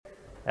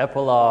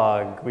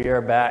Epilogue. We are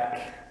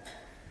back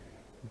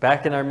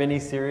in our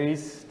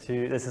mini-series.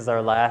 This is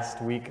our last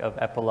week of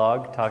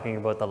Epilogue, talking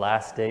about the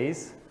last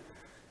days.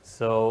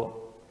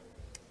 So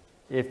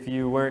if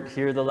you weren't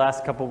here the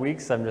last couple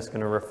weeks, I'm just going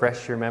to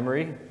refresh your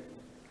memory.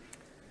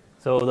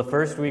 So the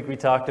first week we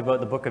talked about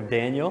the book of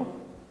Daniel.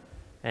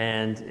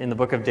 And in the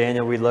book of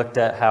Daniel, we looked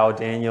at how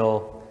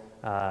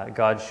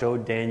God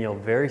showed Daniel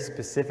very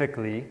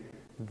specifically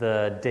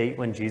the date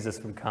when Jesus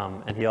would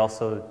come. And he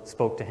also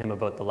spoke to him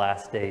about the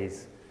last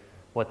days,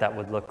 what that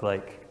would look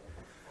like.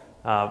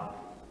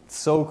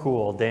 So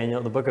cool.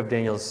 The book of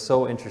Daniel is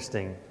so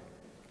interesting.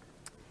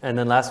 And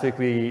then last week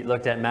we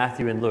looked at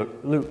Matthew and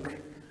Luke,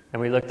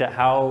 and we looked at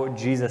how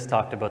Jesus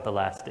talked about the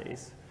last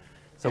days.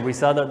 So we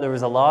saw that there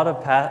was a lot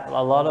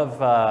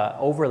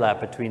of overlap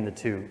between the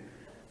two.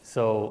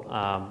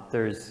 So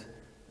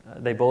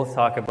they both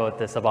talk about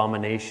this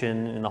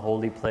abomination in the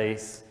holy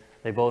place.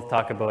 They both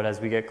talk about, as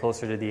we get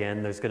closer to the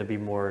end, there's going to be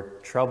more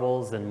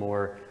troubles and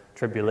more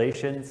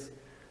tribulations.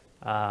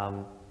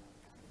 And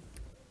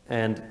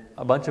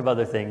a bunch of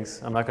other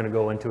things. I'm not going to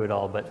go into it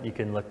all, but you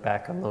can look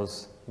back on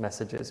those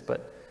messages.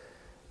 But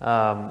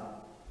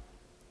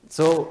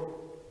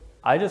so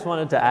I just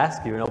wanted to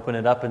ask you and open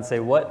it up and say,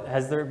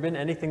 has there been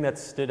anything that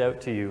stood out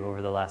to you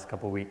over the last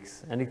couple of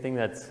weeks? Anything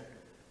that's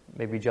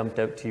maybe jumped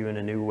out to you in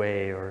a new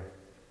way, or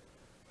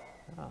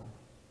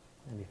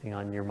anything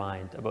on your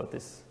mind about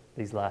these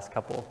last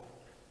couple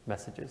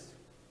messages?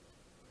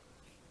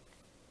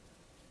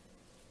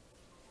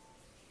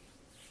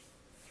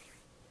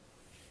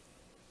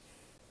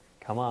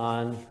 Come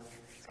on,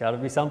 it's got to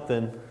be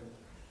something.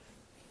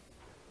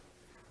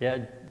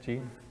 Yeah,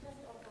 Jean? Just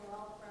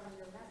overall from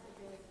your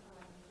messages,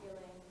 I'm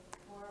feeling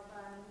more of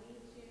a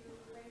need to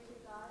pray to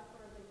God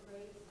for the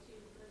grace to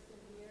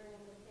persevere in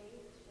the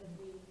faith should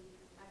we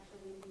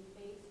actually be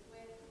faced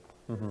with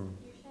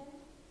persecution.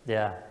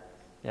 Yeah,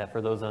 for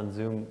those on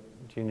Zoom,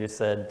 Jean just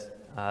said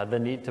the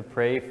need to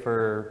pray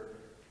for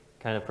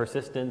kind of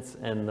persistence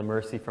and the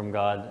mercy from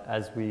God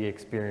as we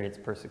experience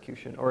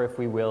persecution, or if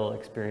we will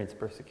experience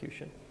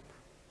persecution.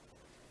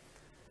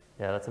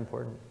 Yeah, that's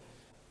important.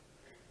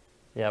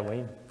 Yeah,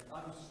 Wayne?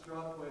 I'm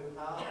struck with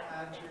how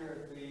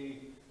accurate the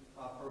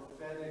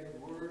prophetic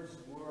words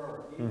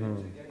were, even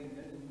to getting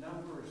the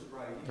numbers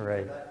right, even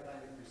to that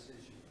kind of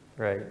precision.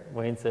 Right.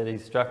 Wayne said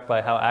he's struck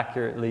by how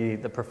accurately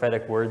the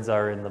prophetic words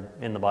are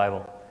in the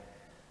Bible.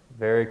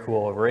 Very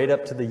cool. Right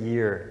up to the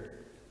year.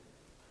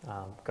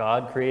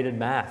 God created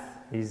math.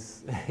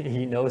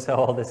 He knows how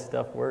all this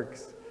stuff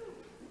works.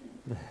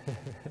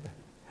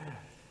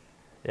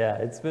 Yeah,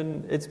 it's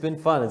been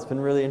fun. It's been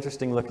really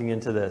interesting looking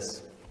into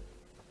this.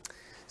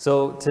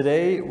 So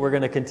today we're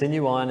going to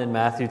continue on in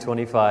Matthew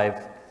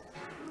 25,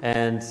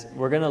 and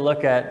we're going to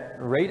look at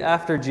right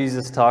after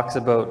Jesus talks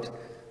about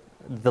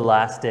the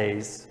last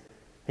days.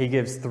 He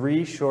gives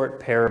 3 short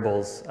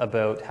parables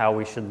about how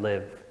we should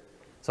live.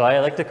 So I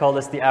like to call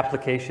this the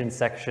application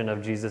section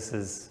of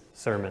Jesus'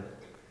 sermon.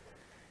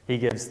 He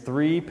gives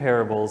 3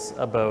 parables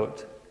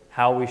about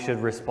how we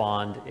should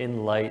respond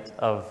in light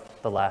of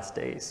the last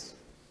days.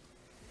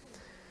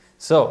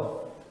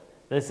 So,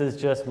 this is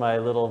just my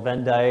little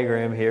Venn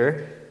diagram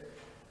here.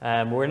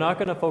 We're not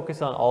going to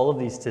focus on all of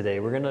these today.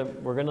 We're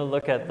going to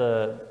look at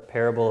the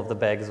parable of the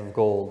bags of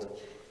gold.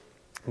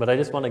 But I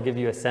just want to give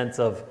you a sense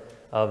of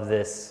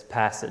this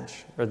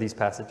passage, or these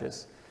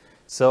passages.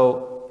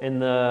 So, in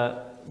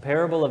the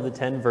parable of the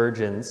 10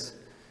 virgins,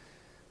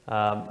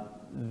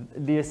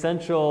 the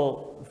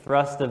essential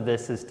thrust of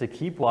this is to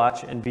keep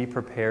watch and be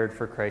prepared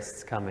for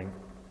Christ's coming.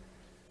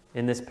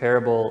 In this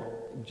parable,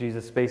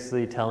 Jesus is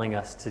basically telling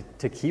us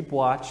to keep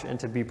watch and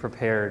to be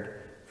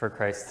prepared for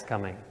Christ's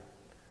coming.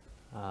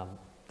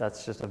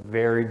 That's just a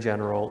very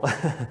general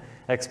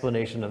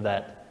explanation of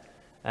that.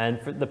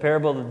 And for the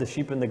parable of the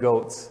sheep and the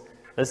goats,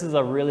 this is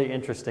a really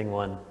interesting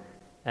one.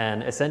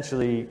 And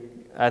essentially,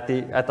 at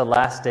the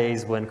last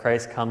days when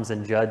Christ comes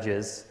and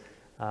judges,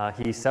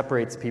 he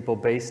separates people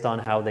based on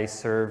how they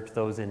served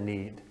those in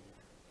need.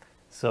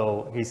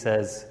 So he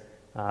says,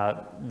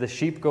 the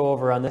sheep go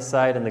over on this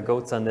side and the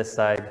goats on this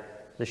side.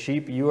 The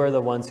sheep, you are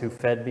the ones who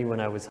fed me when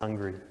I was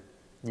hungry.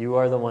 You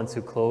are the ones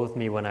who clothed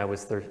me when I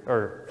was thirsty.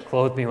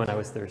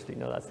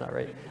 No, that's not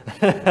right.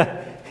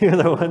 You're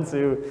the ones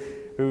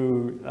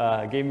who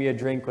gave me a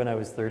drink when I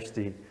was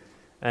thirsty.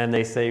 And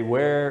they say,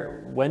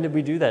 when did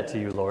we do that to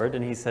you, Lord?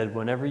 And he said,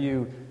 whatever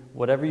you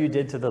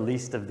did to the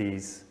least of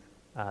these,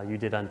 you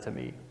did unto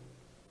me.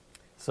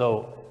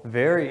 So,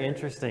 very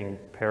interesting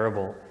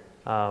parable.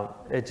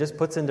 It just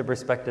puts into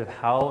perspective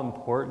how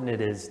important it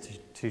is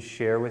to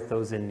share with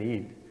those in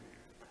need.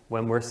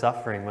 When we're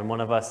suffering, when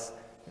one of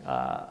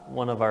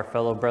our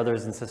fellow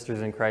brothers and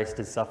sisters in Christ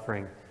is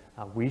suffering,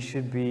 we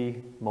should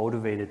be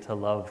motivated to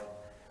love.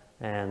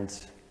 And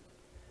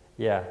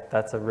yeah,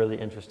 that's a really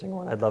interesting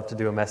one. I'd love to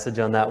do a message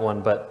on that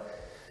one. But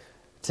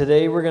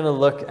today we're going to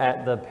look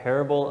at the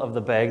parable of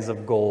the bags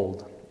of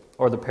gold,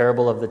 or the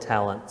parable of the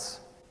talents.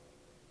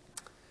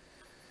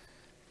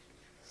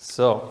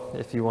 So,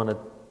 if you want to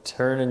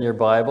turn in your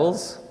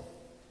Bibles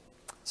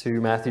to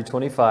Matthew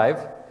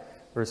 25,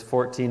 verse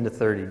 14 to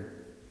 30.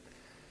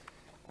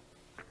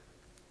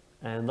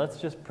 And let's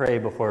just pray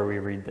before we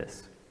read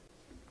this.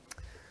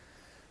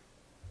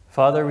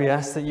 Father, we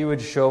ask that you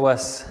would show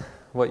us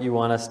what you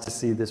want us to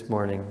see this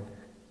morning.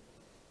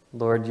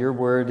 Lord, your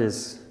word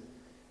is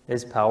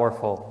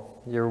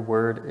powerful. Your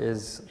word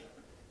is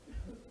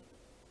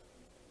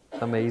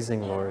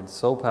amazing, Lord,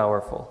 so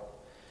powerful.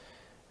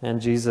 And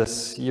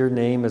Jesus, your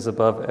name is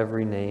above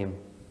every name.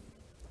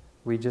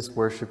 We just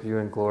worship you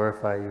and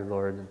glorify you,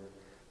 Lord.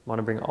 I want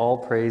to bring all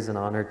praise and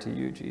honor to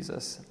you,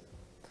 Jesus.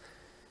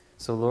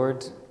 So,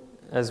 Lord,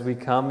 as we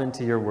come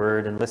into your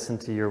word and listen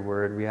to your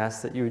word, we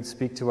ask that you would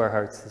speak to our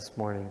hearts this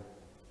morning.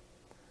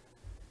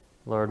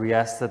 Lord, we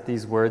ask that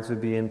these words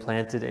would be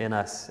implanted in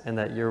us and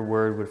that your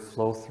word would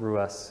flow through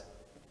us.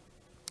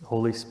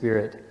 Holy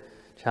Spirit,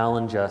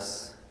 challenge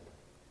us.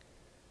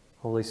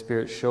 Holy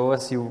Spirit, show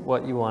us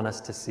what you want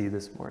us to see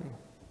this morning.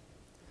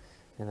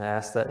 And I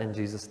ask that in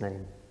Jesus'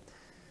 name.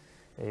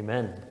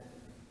 Amen.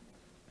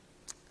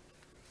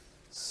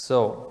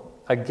 So,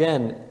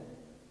 again,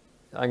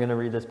 I'm going to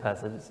read this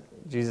passage.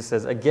 Jesus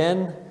says,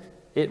 again,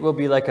 it will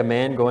be like a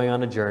man going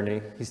on a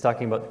journey. He's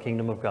talking about the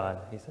kingdom of God,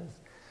 he says.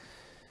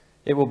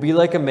 It will be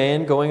like a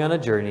man going on a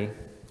journey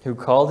who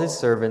called his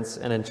servants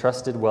and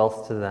entrusted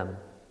wealth to them.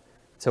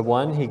 To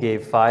one he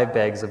gave 5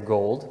 bags of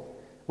gold,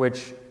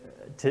 which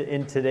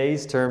in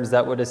today's terms,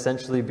 that would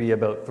essentially be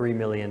about $3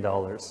 million.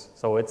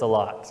 So it's a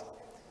lot.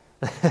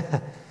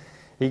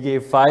 He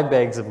gave 5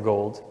 bags of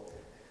gold,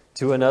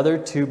 to another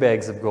 2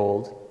 bags of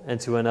gold, and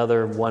to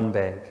another 1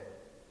 bag.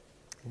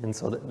 And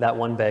so that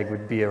 1 bag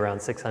would be around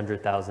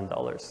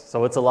 $600,000.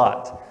 So it's a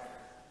lot.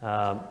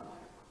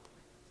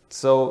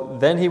 So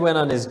then he went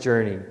on his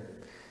journey.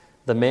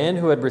 The man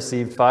who had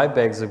received 5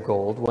 bags of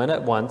gold went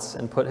at once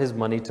and put his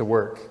money to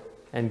work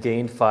and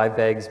gained 5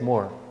 bags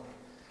more.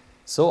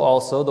 So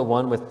also the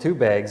one with 2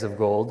 bags of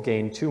gold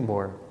gained 2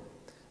 more.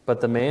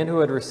 But the man who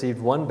had received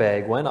 1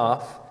 bag went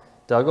off,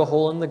 dug a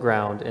hole in the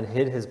ground, and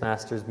hid his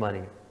master's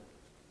money.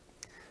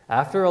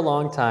 After a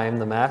long time,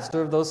 the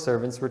master of those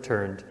servants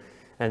returned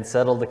and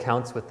settled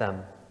accounts with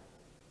them.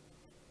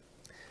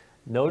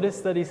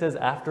 Notice that he says,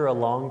 after a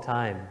long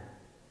time.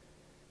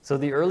 So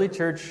the early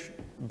church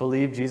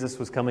believed Jesus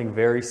was coming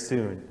very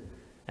soon.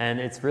 And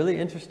it's really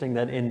interesting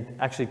that in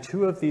actually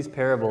 2 of these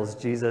parables,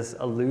 Jesus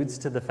alludes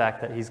to the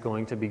fact that he's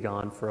going to be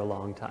gone for a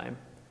long time.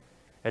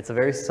 It's a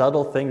very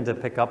subtle thing to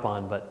pick up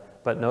on,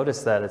 but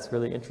notice that. It's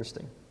really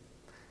interesting.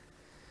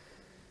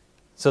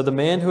 So the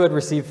man who had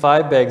received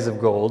 5 bags of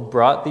gold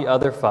brought the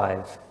other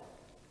 5.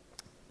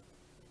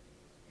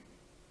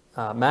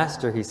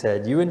 Master, he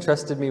said, you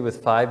entrusted me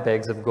with 5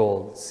 bags of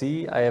gold.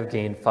 See, I have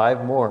gained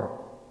 5 more.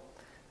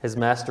 His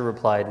master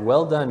replied,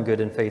 well done, good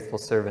and faithful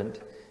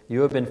servant.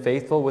 You have been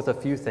faithful with a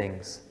few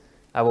things.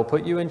 I will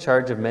put you in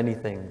charge of many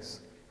things.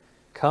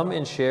 Come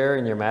and share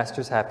in your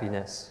master's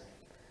happiness.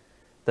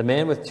 The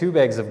man with 2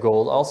 bags of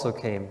gold also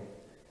came.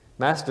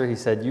 Master, he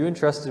said, you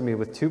entrusted me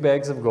with 2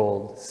 bags of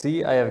gold.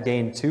 See, I have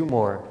gained 2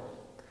 more.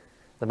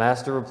 The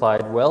master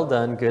replied, well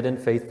done, good and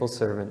faithful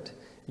servant.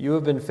 You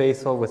have been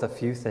faithful with a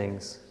few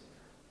things.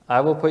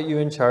 I will put you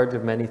in charge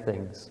of many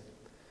things.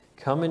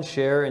 Come and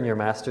share in your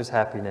master's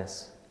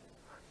happiness.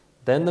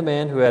 Then the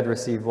man who had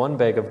received 1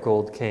 bag of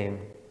gold came.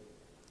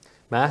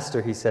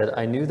 Master, he said,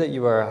 I knew that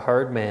you are a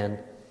hard man,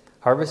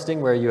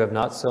 harvesting where you have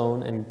not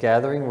sown and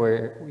gathering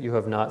where you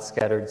have not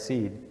scattered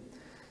seed.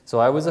 So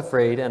I was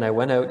afraid, and I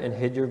went out and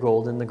hid your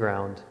gold in the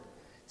ground.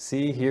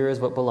 See, here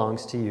is what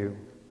belongs to you.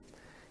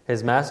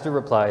 His master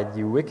replied,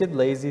 you wicked,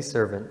 lazy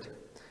servant.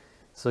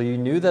 So you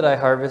knew that I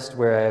harvest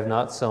where I have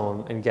not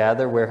sown and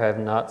gather where I have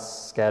not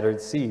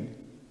scattered seed.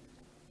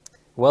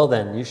 Well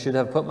then, you should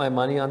have put my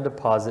money on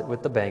deposit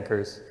with the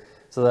bankers,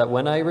 so that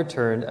when I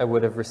returned, I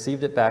would have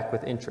received it back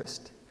with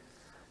interest.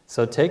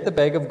 So take the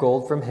bag of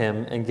gold from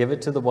him and give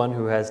it to the one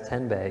who has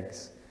 10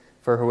 bags.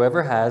 For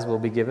whoever has will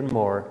be given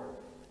more,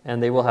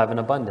 and they will have an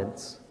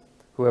abundance.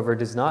 Whoever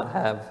does not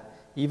have,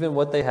 even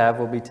what they have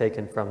will be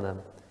taken from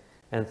them.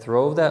 And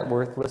throw that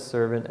worthless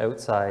servant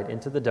outside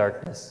into the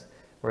darkness,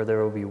 where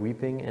there will be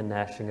weeping and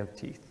gnashing of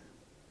teeth.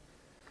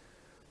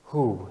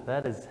 Whew,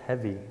 that is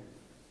heavy.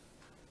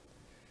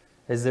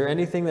 Is there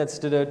anything that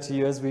stood out to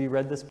you as we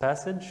read this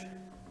passage?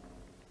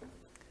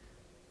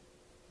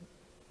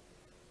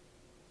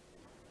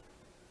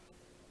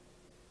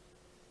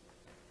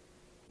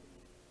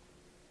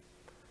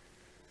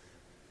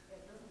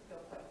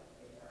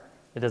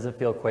 It doesn't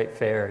feel quite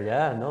fair.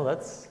 Yeah, no,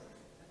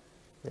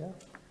 yeah.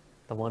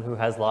 The one who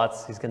has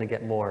lots, he's going to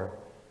get more.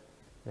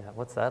 Yeah,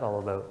 what's that all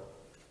about?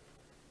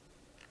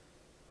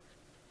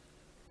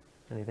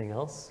 Anything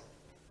else?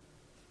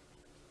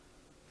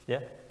 Yeah,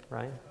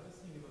 Ryan? I was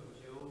thinking about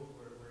Job,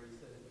 where he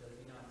said, does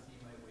he not see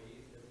my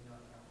ways? Does he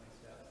not count my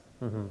steps?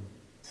 Mm-hmm. And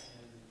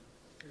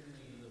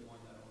certainly the one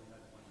that only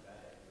had 1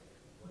 bag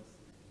was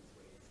seeing his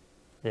ways.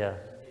 Yeah,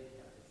 He did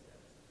count his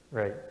steps.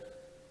 right.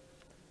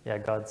 Yeah,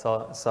 God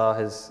saw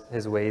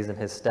his ways and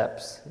his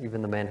steps,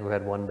 even the man who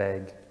had 1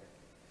 bag.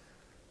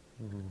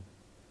 Mm-hmm.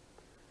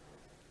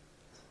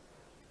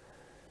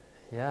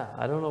 Yeah,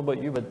 I don't know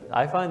about you, but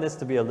I find this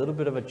to be a little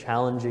bit of a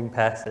challenging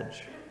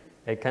passage.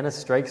 It kind of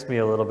strikes me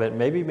a little bit,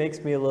 maybe makes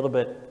me a little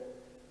bit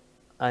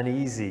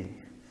uneasy.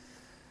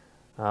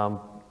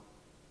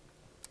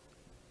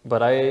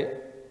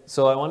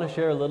 So I want to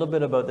share a little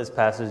bit about this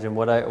passage and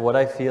what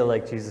I feel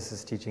like Jesus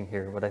is teaching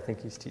here, what I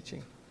think he's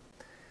teaching.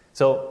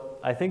 So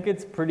I think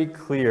it's pretty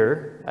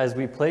clear as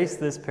we place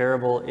this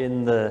parable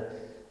in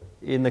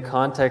the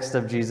context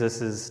of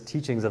Jesus'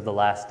 teachings of the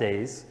last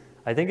days.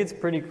 I think it's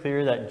pretty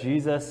clear that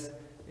Jesus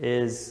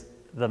is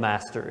the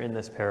master in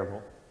this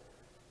parable.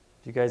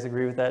 Do you guys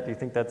agree with that? Do you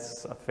think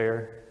that's a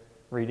fair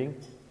reading?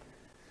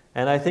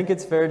 And I think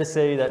it's fair to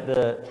say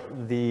that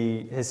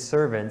his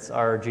servants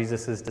are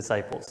Jesus'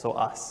 disciples, so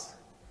us.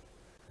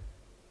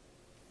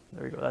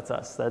 There we go, that's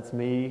us. That's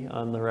me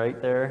on the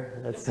right there.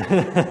 That's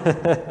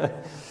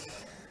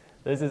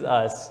this is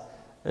us.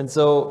 And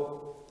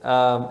so,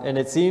 and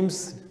it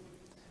seems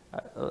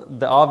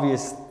the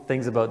obvious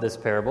things about this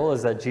parable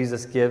is that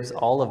Jesus gives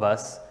all of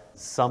us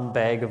some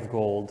bag of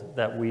gold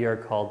that we are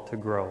called to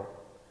grow.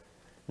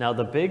 Now,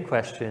 the big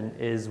question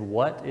is,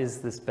 what is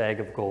this bag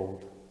of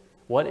gold?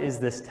 What is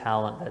this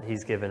talent that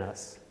he's given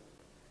us?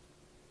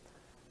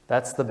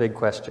 That's the big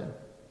question.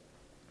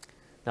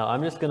 Now,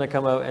 I'm just going to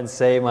come out and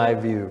say my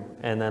view,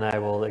 and then I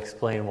will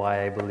explain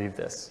why I believe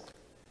this.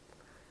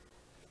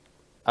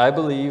 I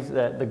believe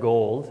that the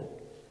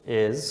gold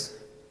is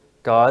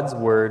God's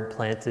word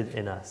planted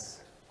in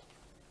us.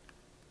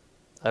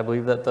 I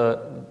believe that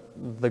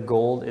the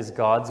gold is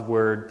God's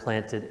word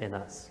planted in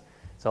us.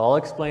 So I'll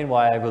explain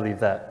why I believe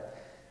that.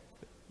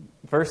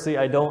 Firstly,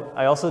 I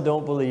also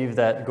don't believe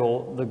that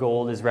the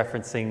gold is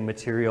referencing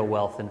material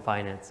wealth and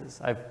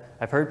finances.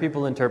 I've heard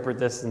people interpret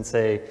this and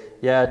say,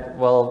 yeah,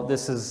 well,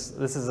 this is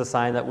a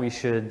sign that we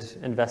should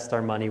invest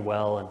our money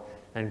well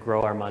and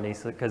grow our money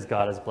because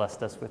God has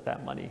blessed us with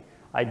that money.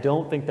 I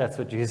don't think that's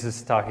what Jesus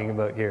is talking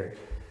about here.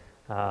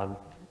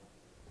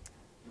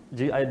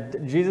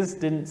 Jesus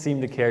didn't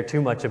seem to care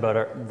too much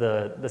about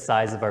the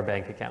size of our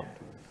bank account.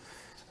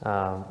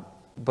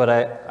 But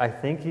I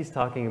think he's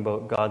talking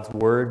about God's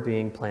word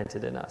being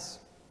planted in us.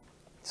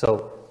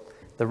 So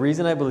the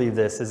reason I believe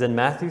this is in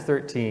Matthew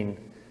 13,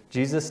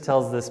 Jesus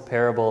tells this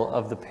parable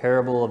of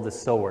the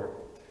sower.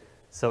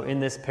 So in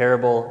this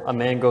parable, a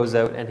man goes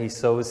out and he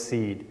sows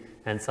seed.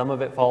 And some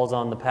of it falls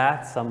on the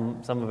path,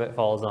 some of it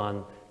falls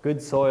on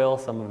good soil,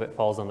 some of it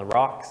falls on the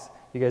rocks.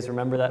 You guys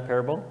remember that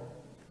parable?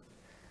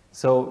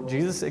 So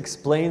Jesus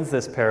explains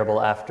this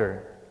parable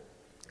after.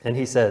 And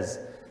he says,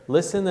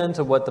 "Listen then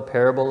to what the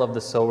parable of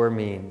the sower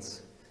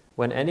means.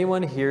 When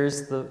anyone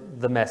hears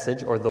the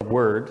message or the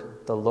word,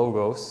 the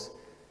logos,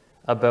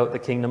 about the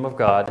kingdom of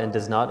God and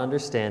does not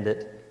understand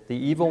it, the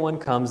evil one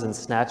comes and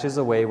snatches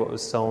away what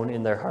was sown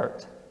in their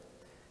heart.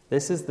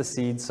 This is the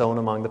seed sown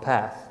among the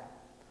path.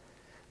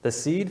 The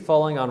seed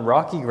falling on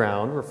rocky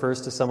ground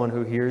refers to someone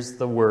who hears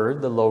the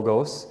word, the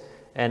logos,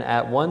 and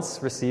at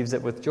once receives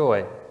it with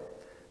joy.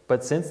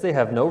 But since they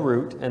have no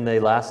root and they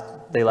last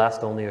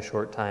only a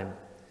short time,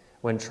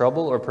 when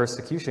trouble or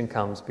persecution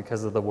comes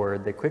because of the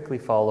word, they quickly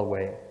fall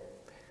away.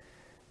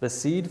 The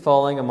seed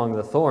falling among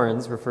the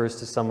thorns refers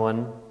to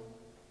someone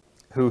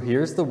who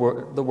hears the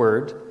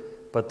word,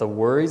 but the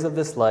worries of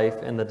this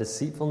life and the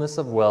deceitfulness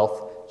of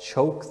wealth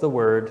choke the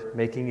word,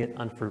 making it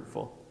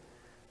unfruitful."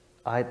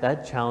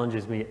 That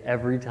challenges me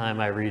every time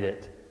I read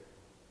it,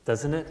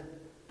 doesn't it?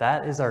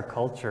 That is our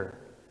culture.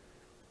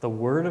 The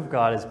word of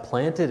God is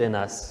planted in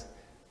us,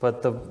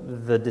 but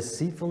the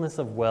deceitfulness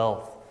of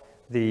wealth,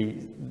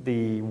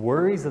 the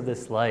worries of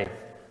this life,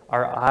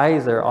 our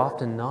eyes are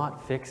often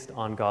not fixed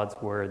on God's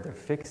word. They're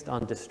fixed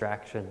on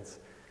distractions.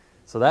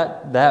 So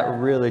that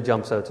really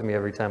jumps out to me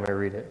every time I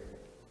read it.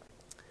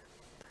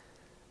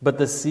 But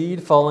the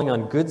seed falling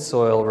on good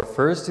soil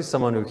refers to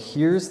someone who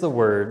hears the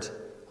word,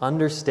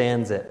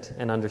 understands it.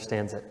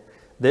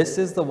 This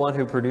is the one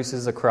who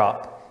produces a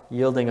crop,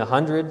 yielding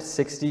 100,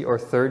 60, or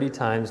 30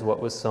 times what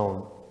was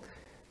sown.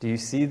 Do you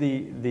see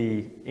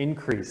the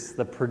increase,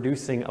 the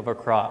producing of a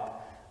crop,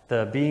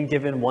 the being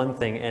given one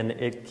thing and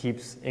it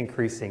keeps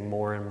increasing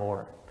more and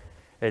more?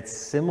 It's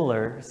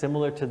similar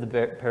to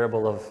the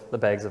parable of the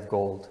bags of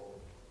gold.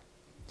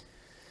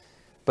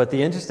 But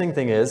the interesting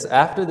thing is,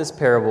 after this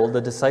parable,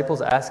 the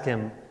disciples ask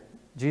him,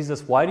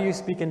 "Jesus, why do you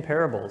speak in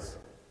parables?"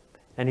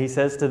 And he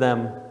says to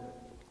them,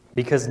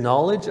 "Because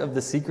knowledge of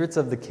the secrets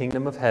of the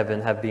kingdom of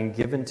heaven have been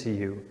given to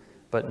you,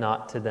 but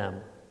not to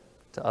them,"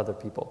 to other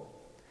people.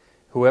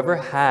 "Whoever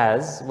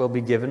has will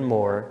be given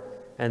more,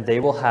 and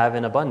they will have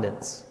in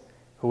abundance.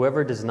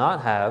 Whoever does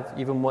not have,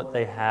 even what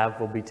they have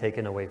will be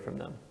taken away from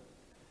them."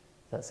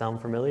 Does that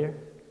sound familiar?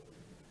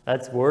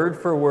 That's word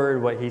for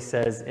word what he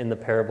says in the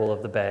parable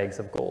of the bags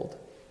of gold.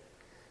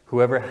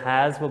 Whoever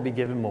has will be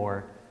given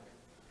more,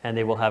 and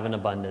they will have an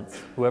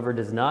abundance. Whoever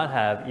does not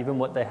have, even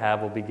what they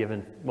have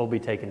will be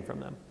taken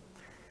from them.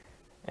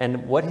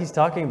 And what he's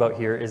talking about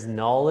here is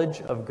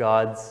knowledge of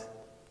God's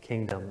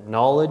kingdom,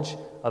 knowledge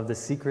of the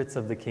secrets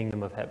of the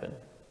kingdom of heaven.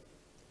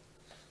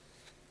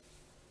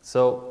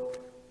 So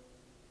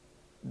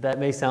that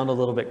may sound a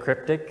little bit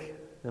cryptic.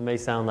 It may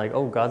sound like,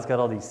 oh, God's got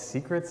all these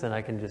secrets and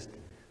I can just,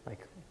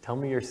 tell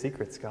me your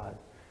secrets, God.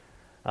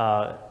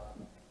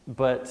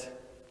 But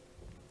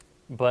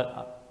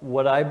But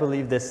what I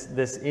believe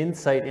this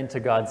insight into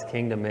God's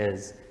kingdom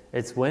is,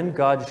 it's when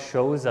God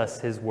shows us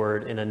his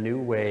word in a new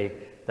way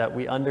that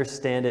we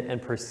understand it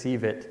and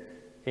perceive it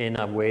in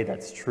a way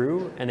that's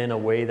true and in a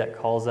way that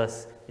calls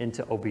us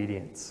into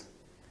obedience.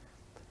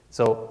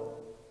 So,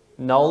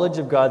 knowledge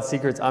of God's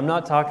secrets, I'm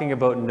not talking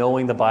about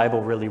knowing the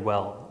Bible really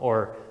well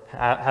or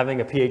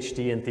having a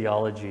PhD in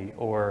theology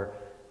or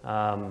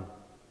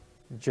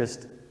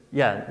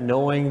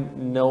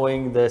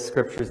knowing the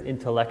scriptures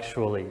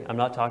intellectually. I'm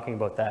not talking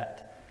about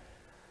that.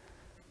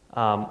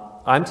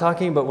 I'm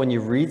talking about when you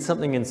read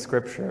something in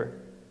scripture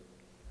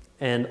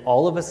and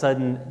all of a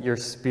sudden your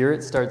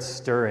spirit starts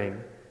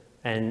stirring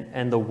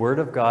and the word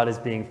of God is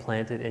being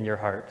planted in your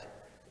heart.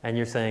 And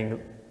you're saying,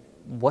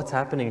 what's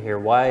happening here?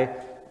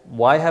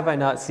 Why have I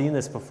not seen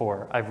this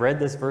before? I've read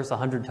this verse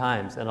 100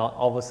 times and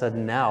all of a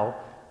sudden now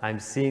I'm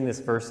seeing this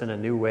verse in a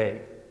new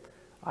way.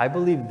 I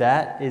believe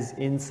that is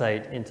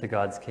insight into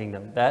God's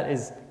kingdom. That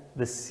is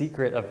the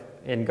secret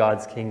in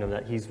God's kingdom,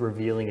 that he's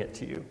revealing it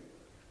to you.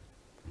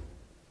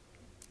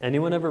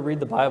 Anyone ever read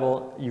the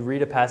Bible, you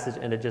read a passage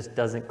and it just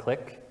doesn't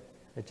click?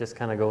 It just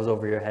kind of goes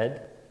over your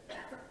head?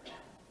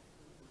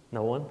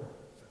 No one?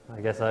 I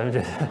guess I'm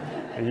just...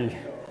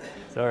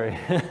 Sorry.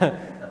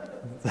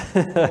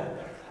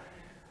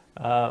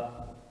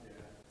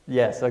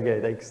 Yes,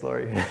 okay, thanks,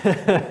 Lori.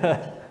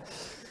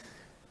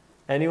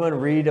 Anyone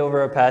read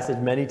over a passage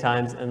many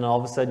times and all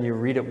of a sudden you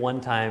read it one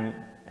time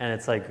and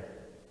it's like,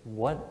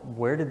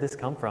 where did this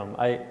come from?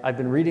 I've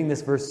been reading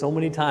this verse so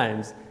many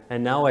times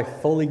and now I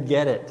fully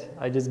get it.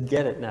 I just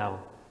get it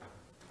now.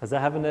 Has that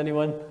happened to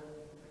anyone?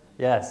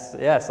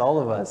 Yes, all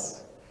of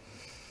us.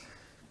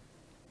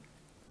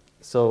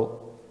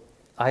 So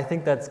I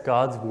think that's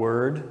God's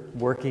word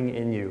working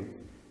in you.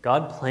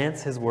 God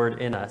plants his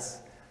word in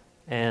us,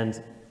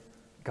 and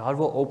God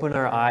will open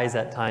our eyes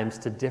at times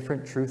to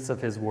different truths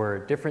of his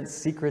word, different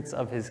secrets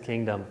of his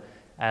kingdom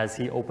as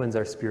he opens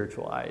our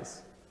spiritual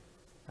eyes.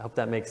 I hope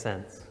that makes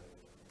sense.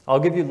 I'll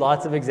give you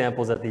lots of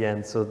examples at the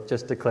end, so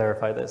just to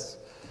clarify this.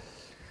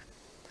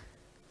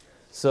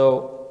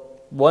 So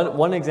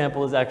one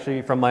example is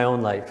actually from my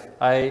own life.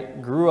 I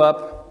grew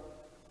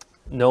up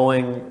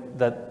knowing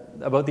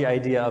about the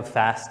idea of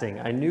fasting.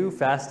 I knew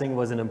fasting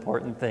was an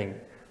important thing.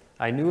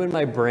 I knew in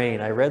my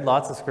brain, I read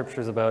lots of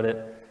scriptures about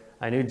it.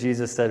 I knew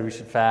Jesus said we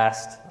should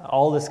fast,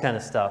 all this kind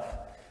of stuff.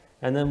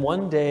 And then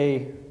one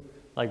day,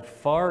 like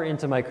far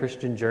into my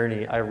Christian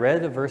journey, I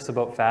read a verse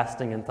about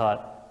fasting and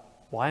thought,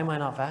 why am I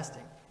not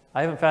fasting?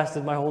 I haven't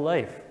fasted my whole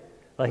life.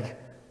 Like,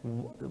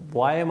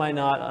 why am I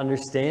not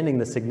understanding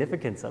the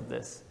significance of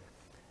this?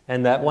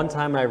 And that one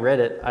time I read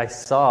it, I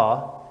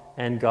saw,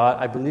 and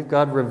I believe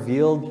God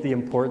revealed the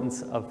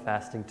importance of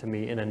fasting to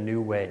me in a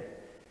new way.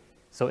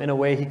 So in a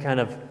way, he kind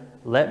of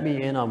let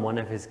me in on one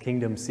of his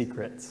kingdom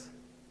secrets.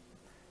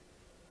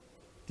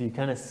 Do you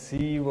kind of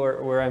see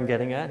where I'm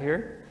getting at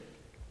here?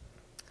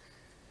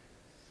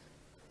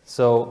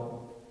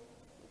 So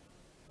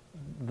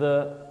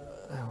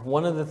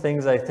one of the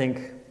things I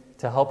think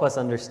to help us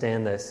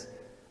understand this,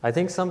 I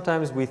think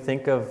sometimes we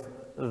think of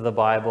the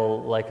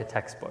Bible like a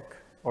textbook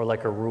or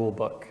like a rule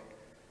book.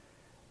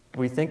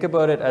 We think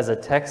about it as a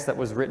text that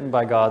was written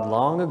by God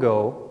long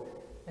ago,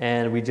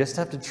 and we just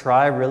have to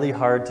try really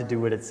hard to do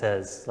what it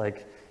says.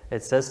 Like,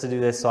 it says to do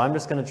this, so I'm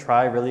just going to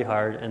try really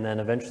hard, and then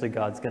eventually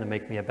God's going to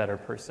make me a better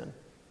person.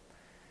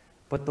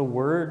 But the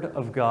Word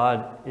of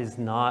God is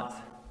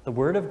not. The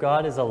Word of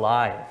God is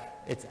alive.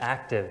 It's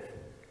active.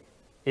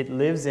 It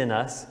lives in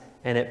us,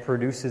 and it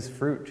produces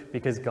fruit,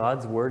 because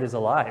God's Word is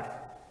alive.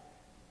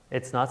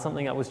 It's not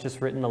something that was just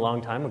written a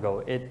long time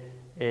ago.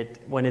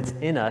 When it's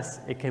in us,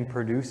 it can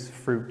produce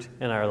fruit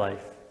in our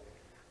life.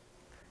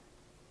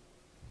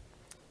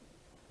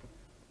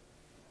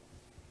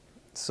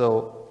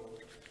 So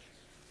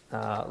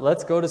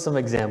let's go to some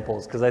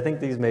examples, because I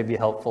think these may be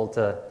helpful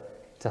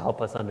to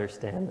help us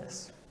understand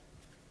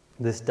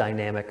this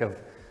dynamic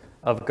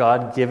of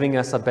God giving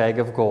us a bag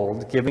of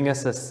gold, giving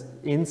us this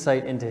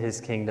insight into his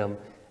kingdom,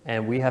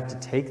 and we have to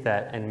take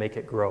that and make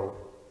it grow.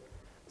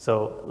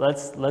 So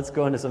let's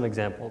go into some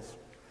examples.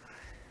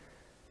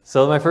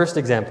 So my first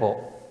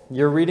example,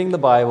 you're reading the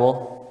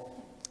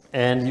Bible,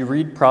 and you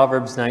read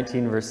Proverbs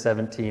 19, verse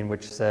 17,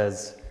 which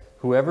says,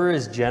 "Whoever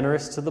is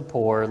generous to the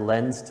poor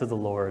lends to the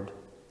Lord,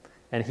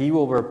 and he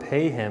will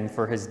repay him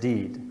for his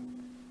deed."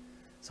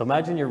 So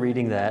imagine you're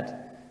reading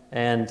that,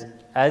 and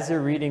as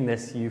you're reading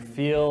this,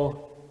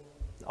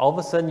 all of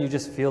a sudden you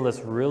just feel this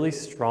really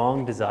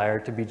strong desire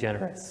to be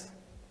generous.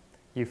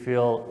 You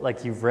feel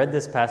like you've read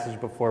this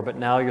passage before, but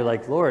now you're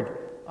like, Lord,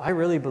 I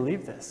really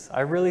believe this.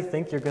 I really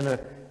think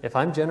if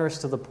I'm generous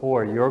to the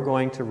poor, you're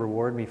going to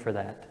reward me for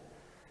that.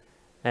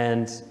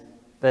 And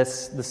the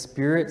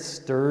Spirit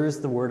stirs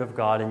the Word of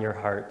God in your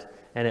heart,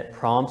 and it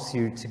prompts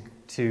you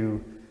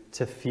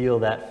to feel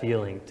that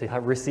feeling, to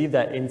receive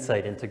that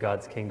insight into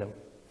God's kingdom.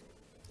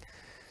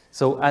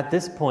 So at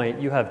this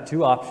point, you have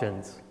two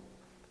options.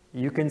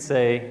 You can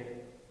say,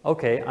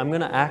 okay, I'm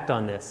going to act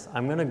on this.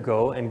 I'm going to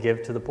go and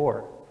give to the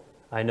poor.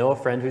 I know a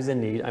friend who's in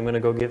need. I'm going to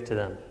go give to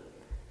them.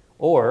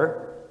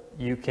 Or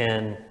you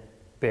can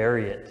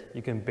bury it.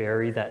 You can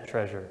bury that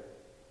treasure.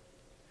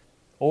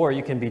 Or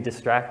you can be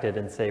distracted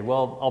and say,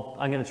 well,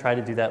 I'm going to try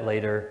to do that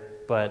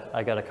later, but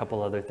I got a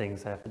couple other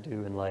things I have to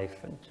do in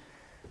life.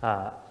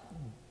 And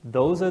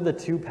those are the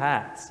two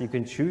paths. You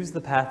can choose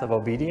the path of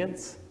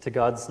obedience to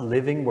God's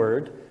living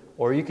word,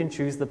 or you can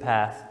choose the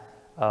path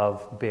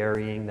of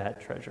burying that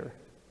treasure.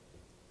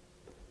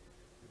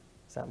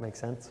 Does that make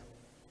sense?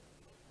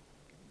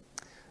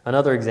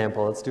 Another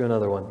example, let's do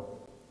another one.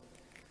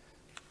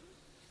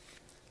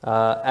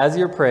 As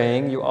you're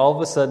praying, you all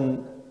of a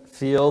sudden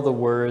feel the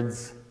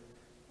words.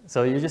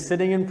 So you're just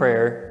sitting in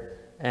prayer,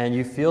 and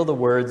you feel the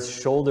words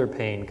shoulder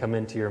pain come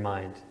into your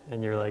mind.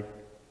 And you're like,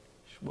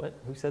 what?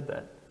 Who said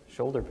that?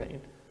 Shoulder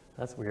pain?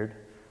 That's weird.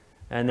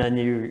 And then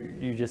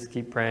you just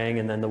keep praying,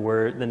 and then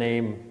the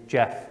name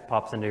Jeff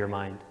pops into your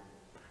mind.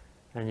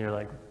 And you're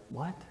like,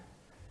 what?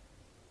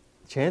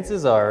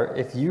 Chances are,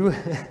 if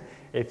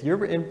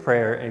you're in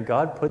prayer and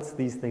God puts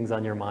these things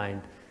on your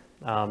mind,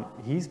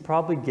 He's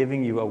probably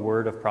giving you a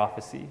word of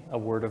prophecy, a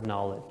word of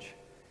knowledge.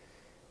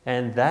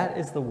 And that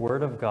is the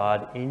word of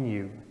God in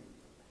you.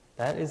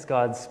 That is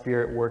God's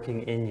Spirit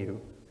working in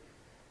you.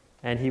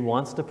 And He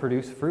wants to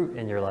produce fruit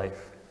in your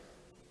life.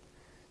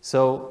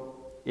 So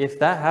if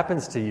that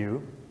happens to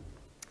you,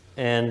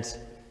 and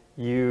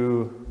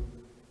if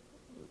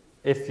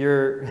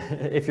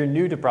you're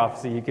new to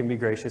prophecy, you can be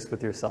gracious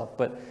with yourself.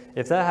 But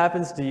if that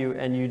happens to you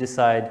and you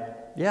decide,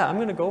 yeah, I'm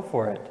going to go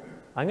for it.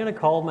 I'm going to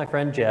call my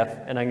friend Jeff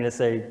and I'm going to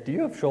say, do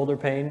you have shoulder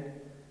pain?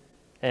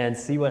 And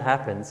see what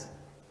happens.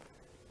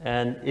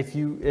 And if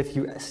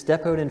you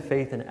step out in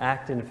faith and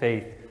act in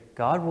faith,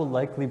 God will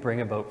likely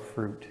bring about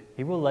fruit.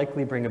 He will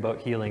likely bring about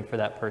healing for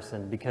that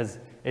person because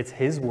it's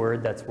His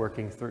word that's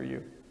working through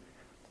you.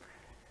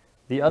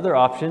 The other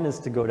option is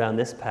to go down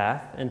this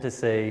path and to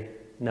say,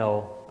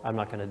 no, I'm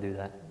not going to do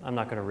that. I'm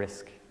not going to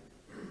risk.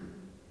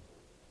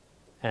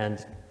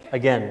 And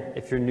again,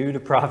 if you're new to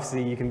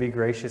prophecy, you can be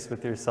gracious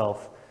with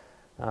yourself.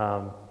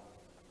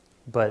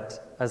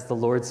 But as the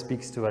Lord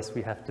speaks to us,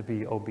 we have to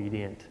be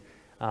obedient.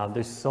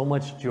 There's so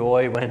much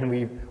joy when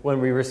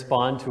we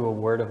respond to a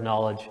word of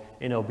knowledge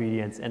in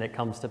obedience and it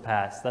comes to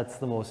pass. That's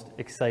the most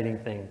exciting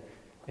thing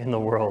in the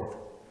world.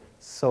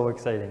 So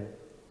exciting.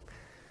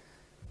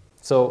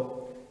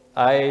 So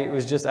I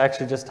was just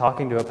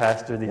talking to a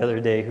pastor the other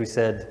day who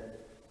said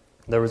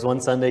there was one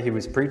Sunday he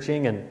was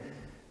preaching and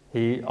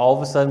he all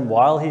of a sudden,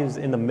 while he was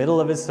in the middle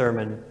of his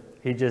sermon,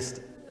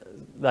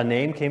 a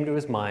name came to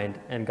his mind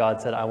and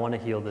God said, I want to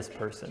heal this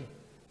person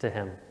to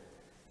him.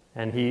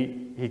 And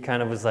he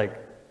kind of was like,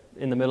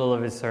 in the middle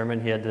of his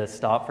sermon, he had to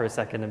stop for a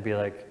second and be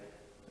like,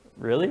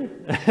 really?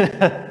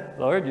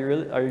 Lord,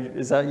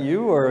 is that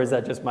you, or is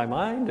that just my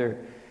mind?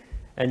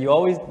 And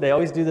they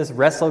always do this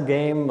wrestle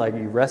game, like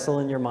you wrestle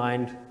in your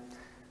mind.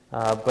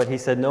 But he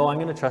said, no, I'm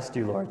going to trust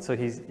you, Lord. So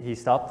he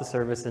stopped the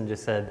service and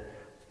just said,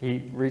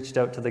 he reached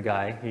out to the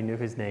guy, he knew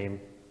his name,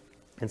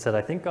 and said,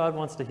 I think God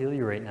wants to heal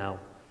you right now.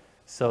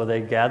 So they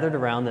gathered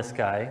around this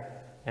guy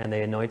and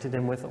they anointed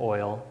him with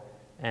oil,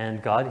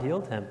 and God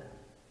healed him.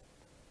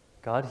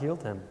 God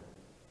healed him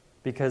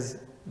because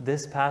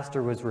this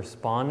pastor was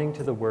responding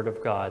to the word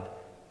of God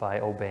by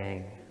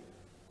obeying.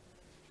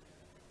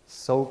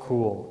 So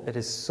cool. It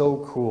is so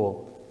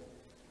cool.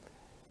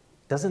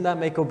 Doesn't that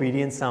make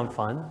obedience sound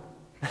fun?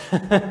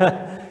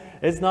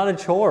 It's not a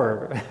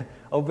chore.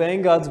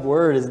 Obeying God's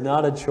word is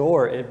not a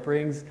chore. It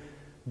brings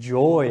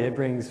joy. It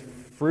brings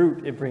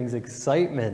fruit. It brings excitement.